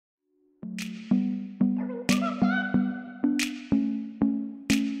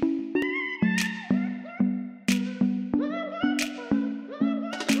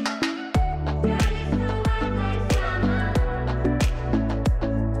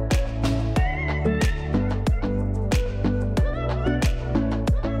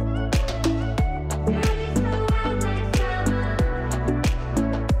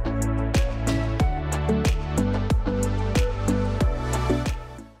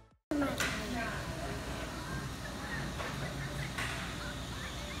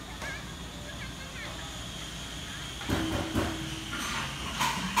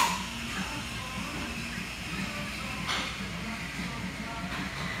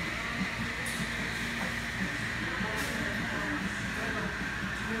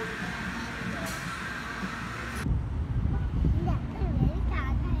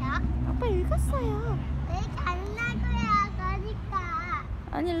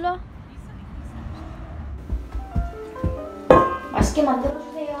일로 와. 맛있게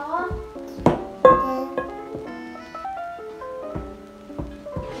만들어주세요.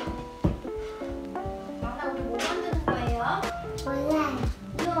 마나 우리 뭐 만드는 거예요? 몰라요.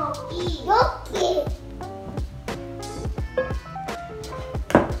 여기. 여기.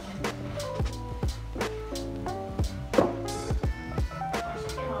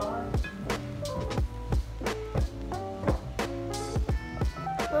 맛있게 나와요.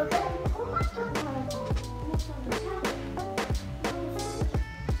 여기는 토마토 넣어요. 으차.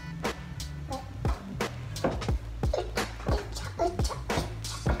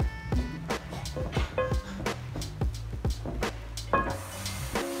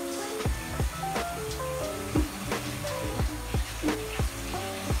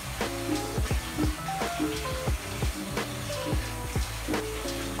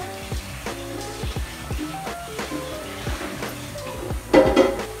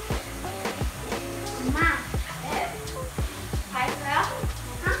 엄마. 네. 다 했어요?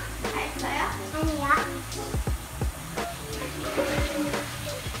 다 했어요? 아니야.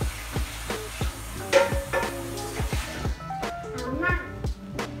 엄마.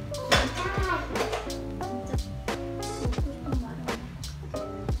 괜찮아. 먹고 싶은 말을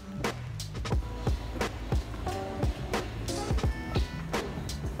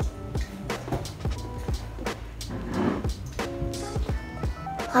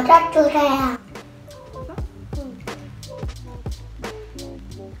과자 주세요.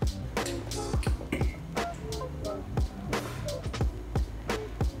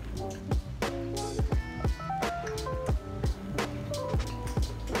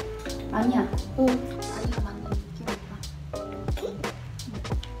 아니야. 응. 아니가 만든 느낌이다.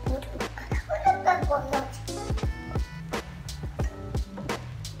 어렵다 보여.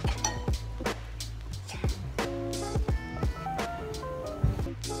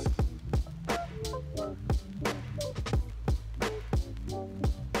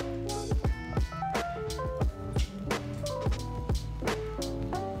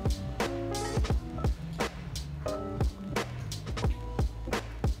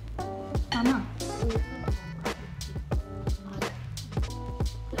 마나.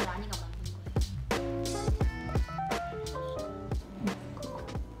 그래 라니가 만든 거예요.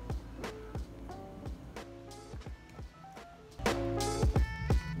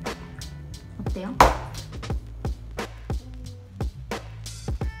 어때요?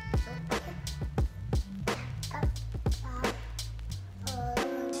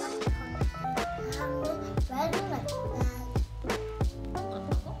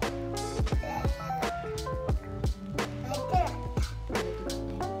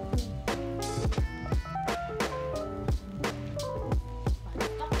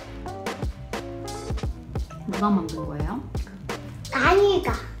 누가 만든 거예요?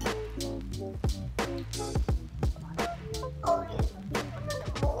 아니가.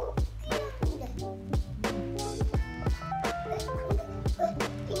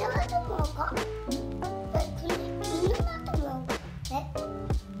 이거도 먹어? 근데 이누나도 먹어? 네?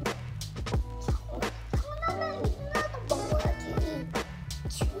 성나는 이누나도 먹어야지.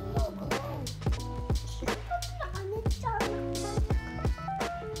 지금 먹어. 지금까지 안 했잖아.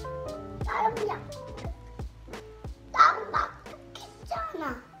 나랑 약속했잖아.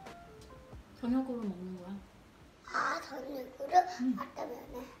 저녁으로 먹는 거야. 아, 저녁으로? 아까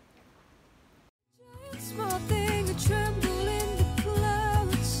면에. Small thing, a tremble in the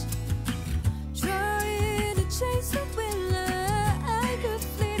clouds, trying to chase the wind like a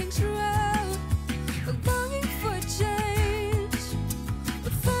fleeting shroud, longing for change,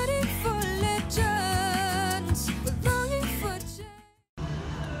 we're fighting for legends, we're longing for change.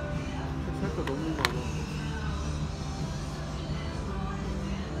 살짝 너무 많아.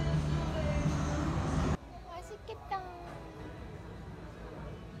 맛있겠다.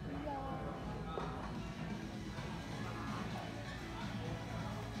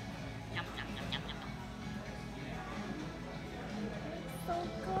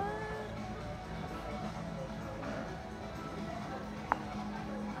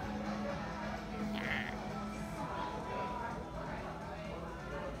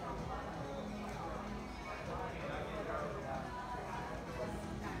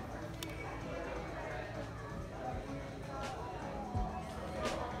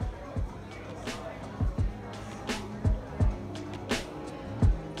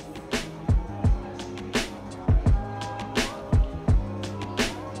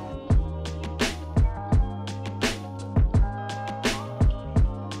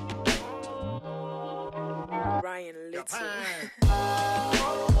 Ryan Little.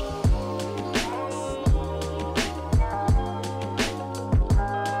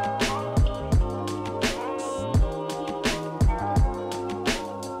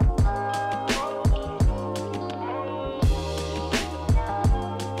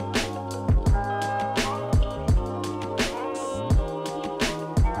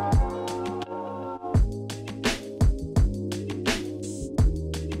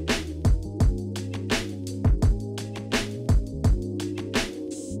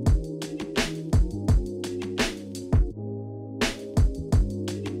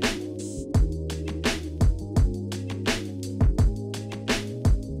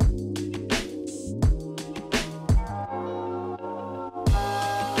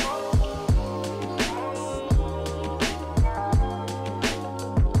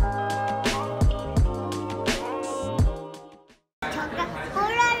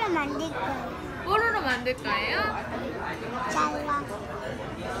 만들 거예요? 잘라.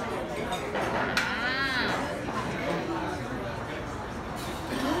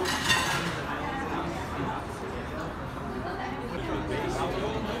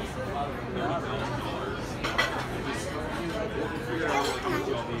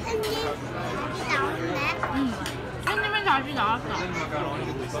 나오네. 손님은 다시 나왔어.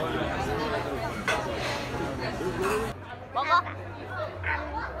 먹어.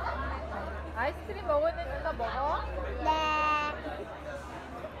 아이스크림 먹어야 되니까 먹어. 네.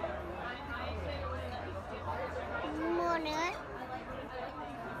 국물은?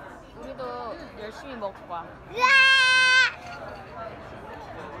 우리도 열심히 먹고 와. 으아!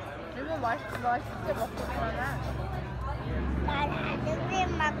 얼마나 맛있게 먹고 있잖아. 난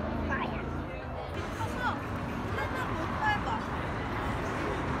아이스크림 먹을 거야.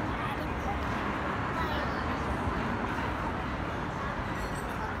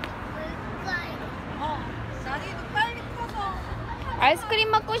 아이스크림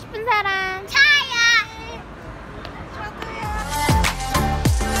먹고 싶은 사람. 차야.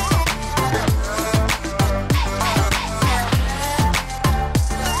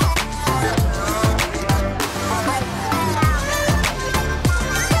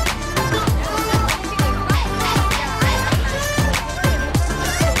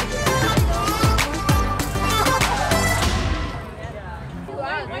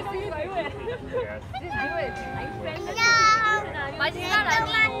 안녕. 맛있어,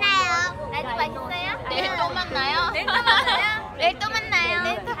 라니? 만나요. 라니 맛있어요? 내일 또 만나요? 내일 또 만나요? 내일 또 만나요?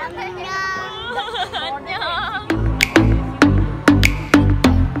 내일 또 만나요? 안녕.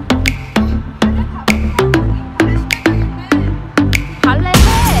 갈래?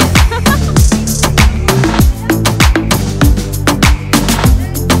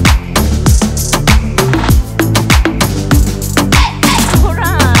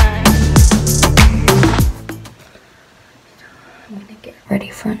 I'm gonna get ready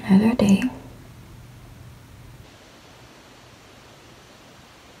for another day.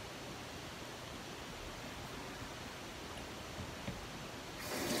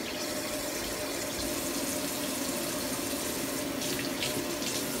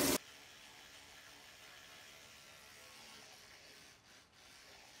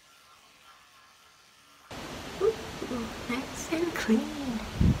 Nice and clean.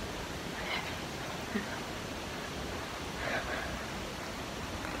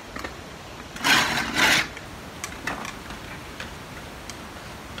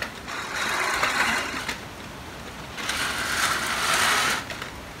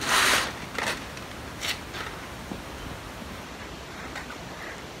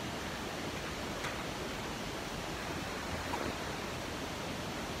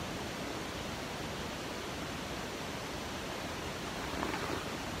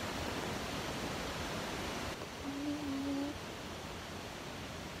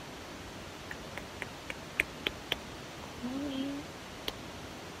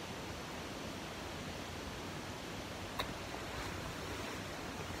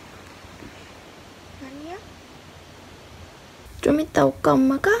 아니야? 좀 이따 올까,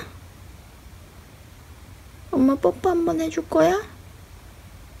 엄마가? 엄마 뽀뽀 한번 해줄 거야?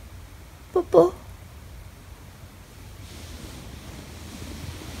 뽀뽀.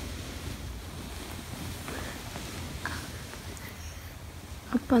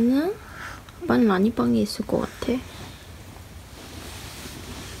 아빠는 라니방에 있을 것 같아.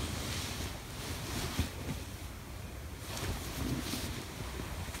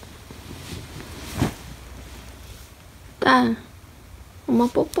 딸, 엄마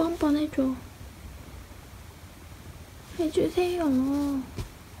뽀뽀 한번 해줘. 해주세요.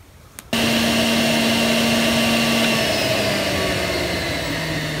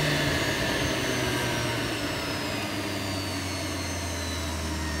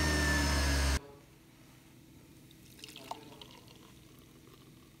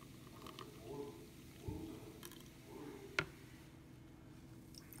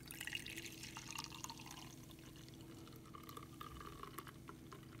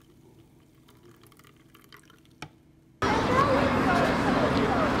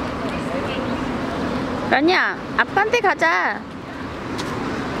 라니야, 아빠한테 가자.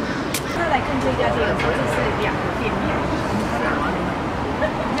 他来看这家店，这是两个店面，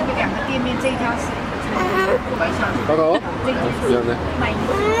那个两个店面，这一家是白香， 따가워? 这个是 미안해. 卖衣。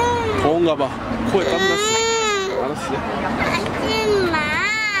 더운가 봐. 코에 땀 났어. 알았어. 하지 마.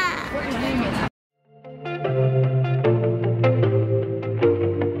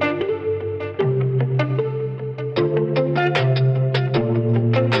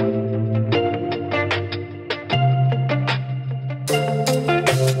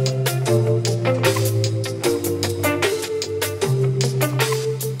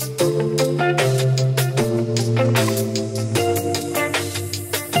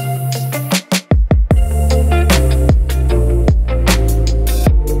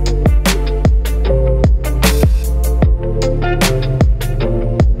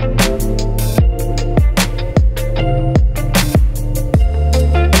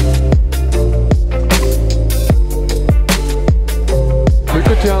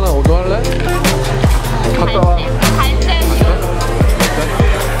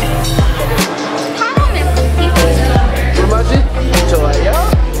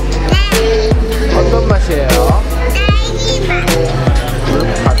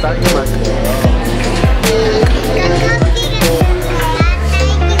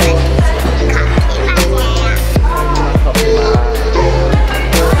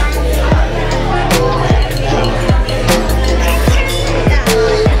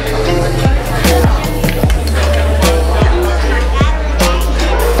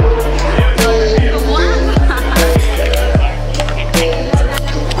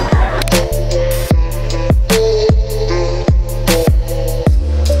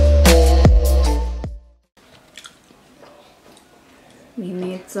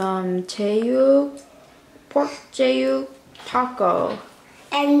 제육, pork 제육 taco.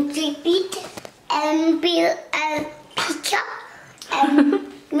 And beet and beer and pizza and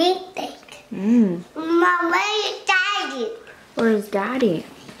meatbake. Mom, where is Daddy? Where's Daddy?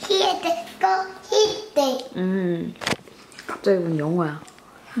 He had to go eating. 갑자기 본 영어야.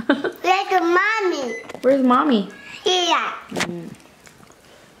 Where's Mommy? Where's Mommy? Here.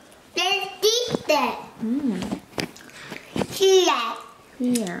 Let's eat that. Here.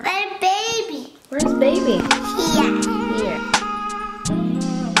 Here. Where's baby? Where's baby? Here. Here.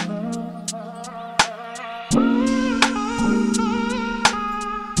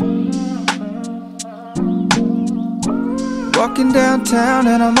 Walking downtown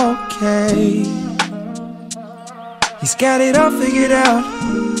and I'm okay. He's got it all figured out.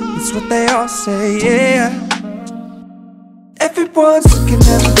 It's what they all say, yeah. Everyone's looking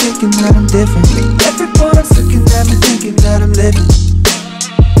at me thinking that I'm different. Everyone's looking at me thinking that I'm living.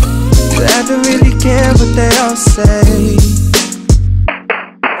 But I don't really care what they all say.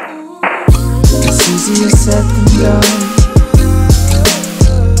 It's easier said than done.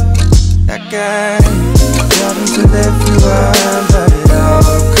 That guy travels with everyone, but it all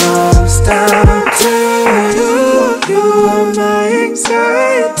comes down to you. You are my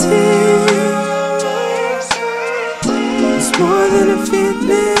anxiety. It's more than a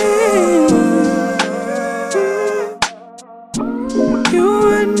feeling. You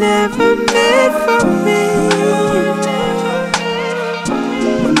were never meant for me.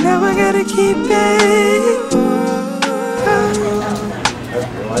 But now I gotta keep it.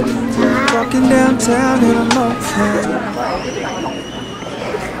 Walking downtown and I'm okay.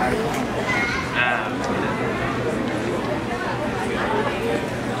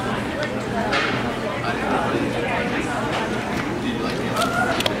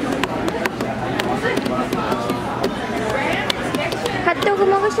 핫도그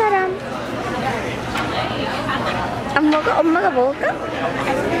먹을 사람? 안 먹어? 엄마가 먹을까?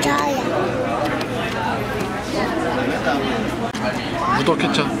 저요. 묻어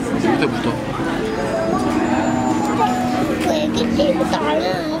케찹 밑에 묻어. 왜 이렇게 들고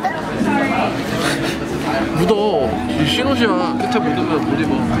다니는데? 묻어. 이 신옷이야. 케찹 묻으면 못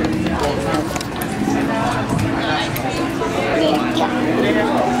입어.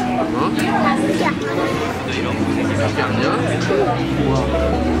 어? 이게 아니야?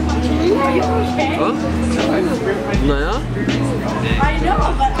 어? 누나야?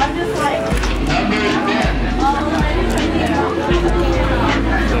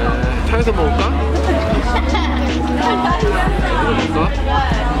 차에서 먹을까? 먹을까?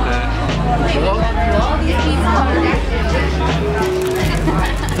 네. 먹어?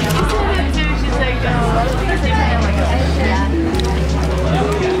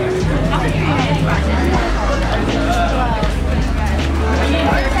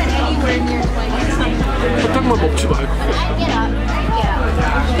 사탕만 먹지 말고.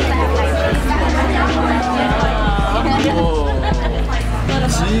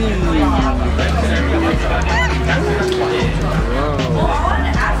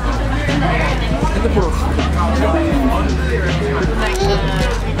 핸드폰을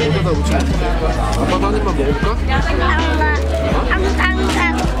여기다 묻히면 아빠도 한 입만 먹어볼까?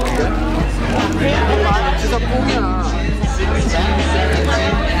 시사 뽕이야.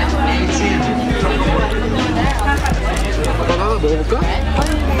 아빠도 하나 먹어볼까?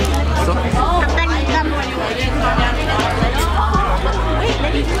 있어?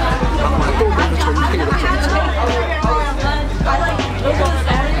 핫도그 먹는 전쟁이 이렇게 있지?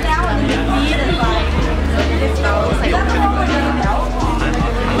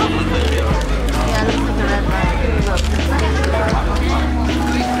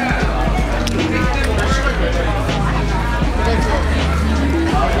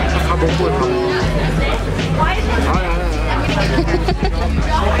 다 먹고 해, 다 먹고.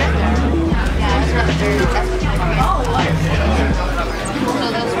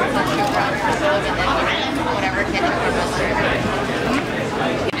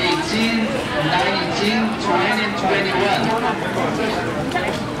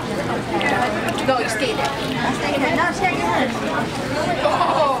 No, you stay there. Stay there. No, stay there.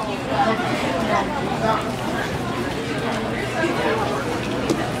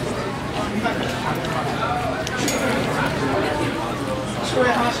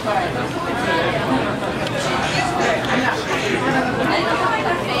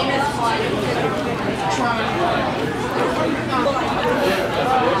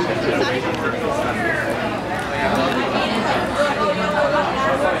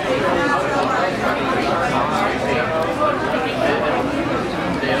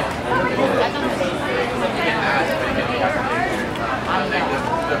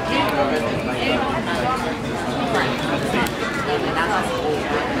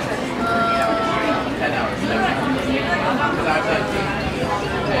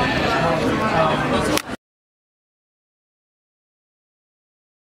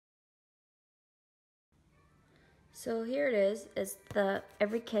 So here it is. It's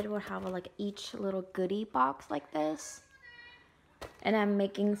every kid would have like each little goodie box like this. And I'm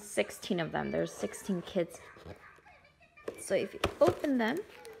making 16 of them. There's 16 kids. So if you open them,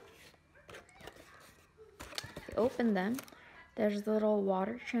 there's little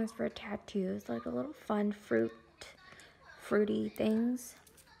water transfer tattoos, like a little fun fruity things.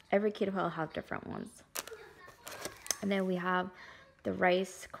 Every kid will have different ones. And then we have the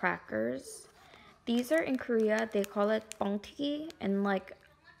rice crackers. These are in Korea, they call it bongtiki, and like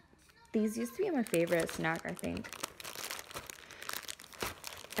these used to be my favorite snack, I think.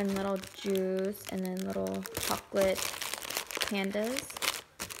 And little juice, and then little chocolate pandas.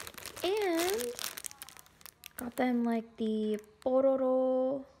 And got them like the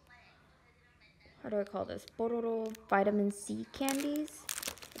Pororo, how do I call this? Pororo vitamin C candies.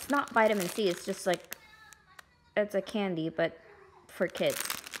 It's not vitamin C, it's just like, it's a candy, but for kids,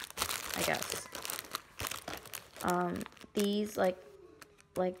 I guess. These like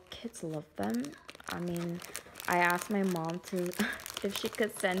kids love them. I mean, I asked my mom to if she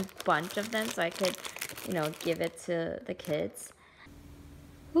could send a bunch of them so I could, you know, give it to the kids.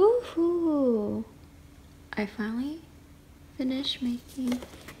 Woohoo! I finally finished making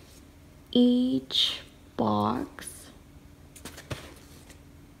each box.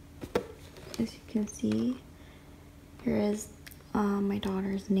 As you can see, here is my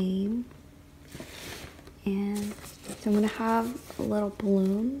daughter's name. And so I'm gonna have a little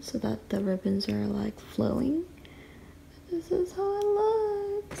balloon so that the ribbons are like flowing. This is how it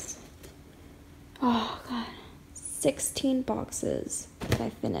looks. Oh god, 16 boxes that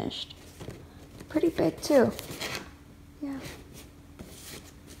I finished. Pretty big too. Yeah.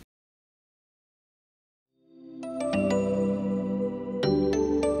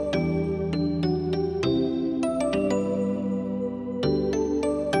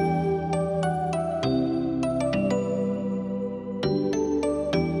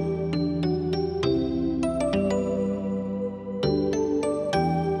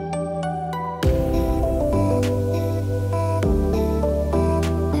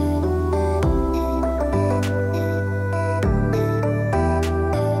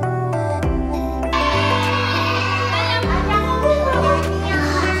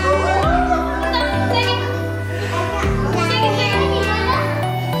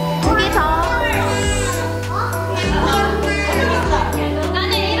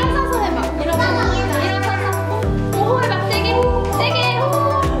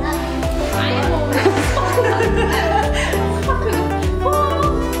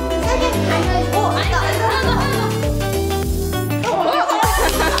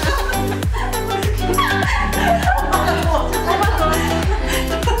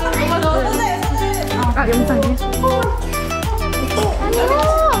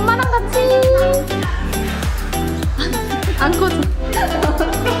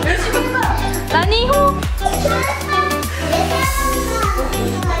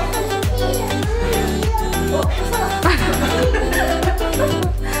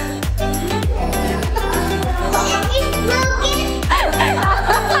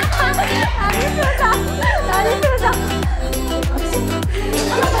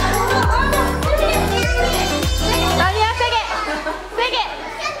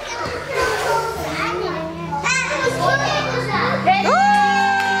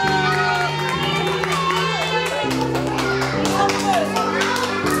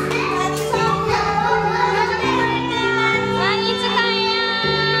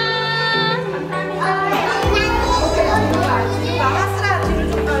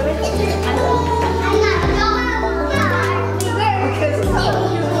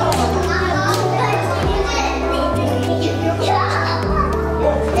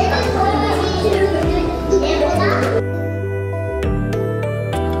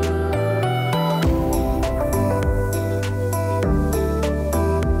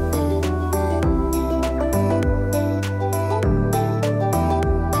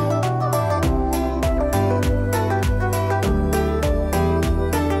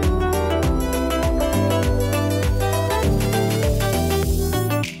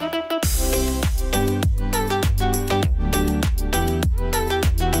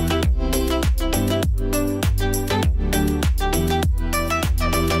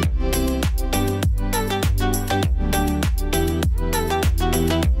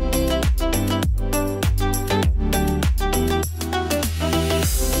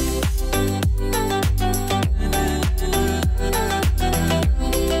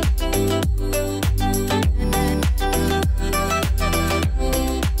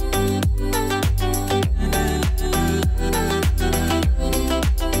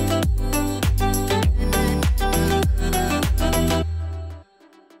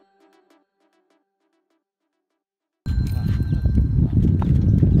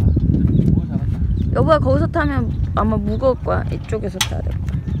 여보가 거기서 타면 아마 무거울 거야. 이쪽에서 타야 될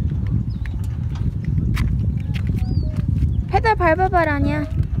거야. 페달 밟아봐, 라니야.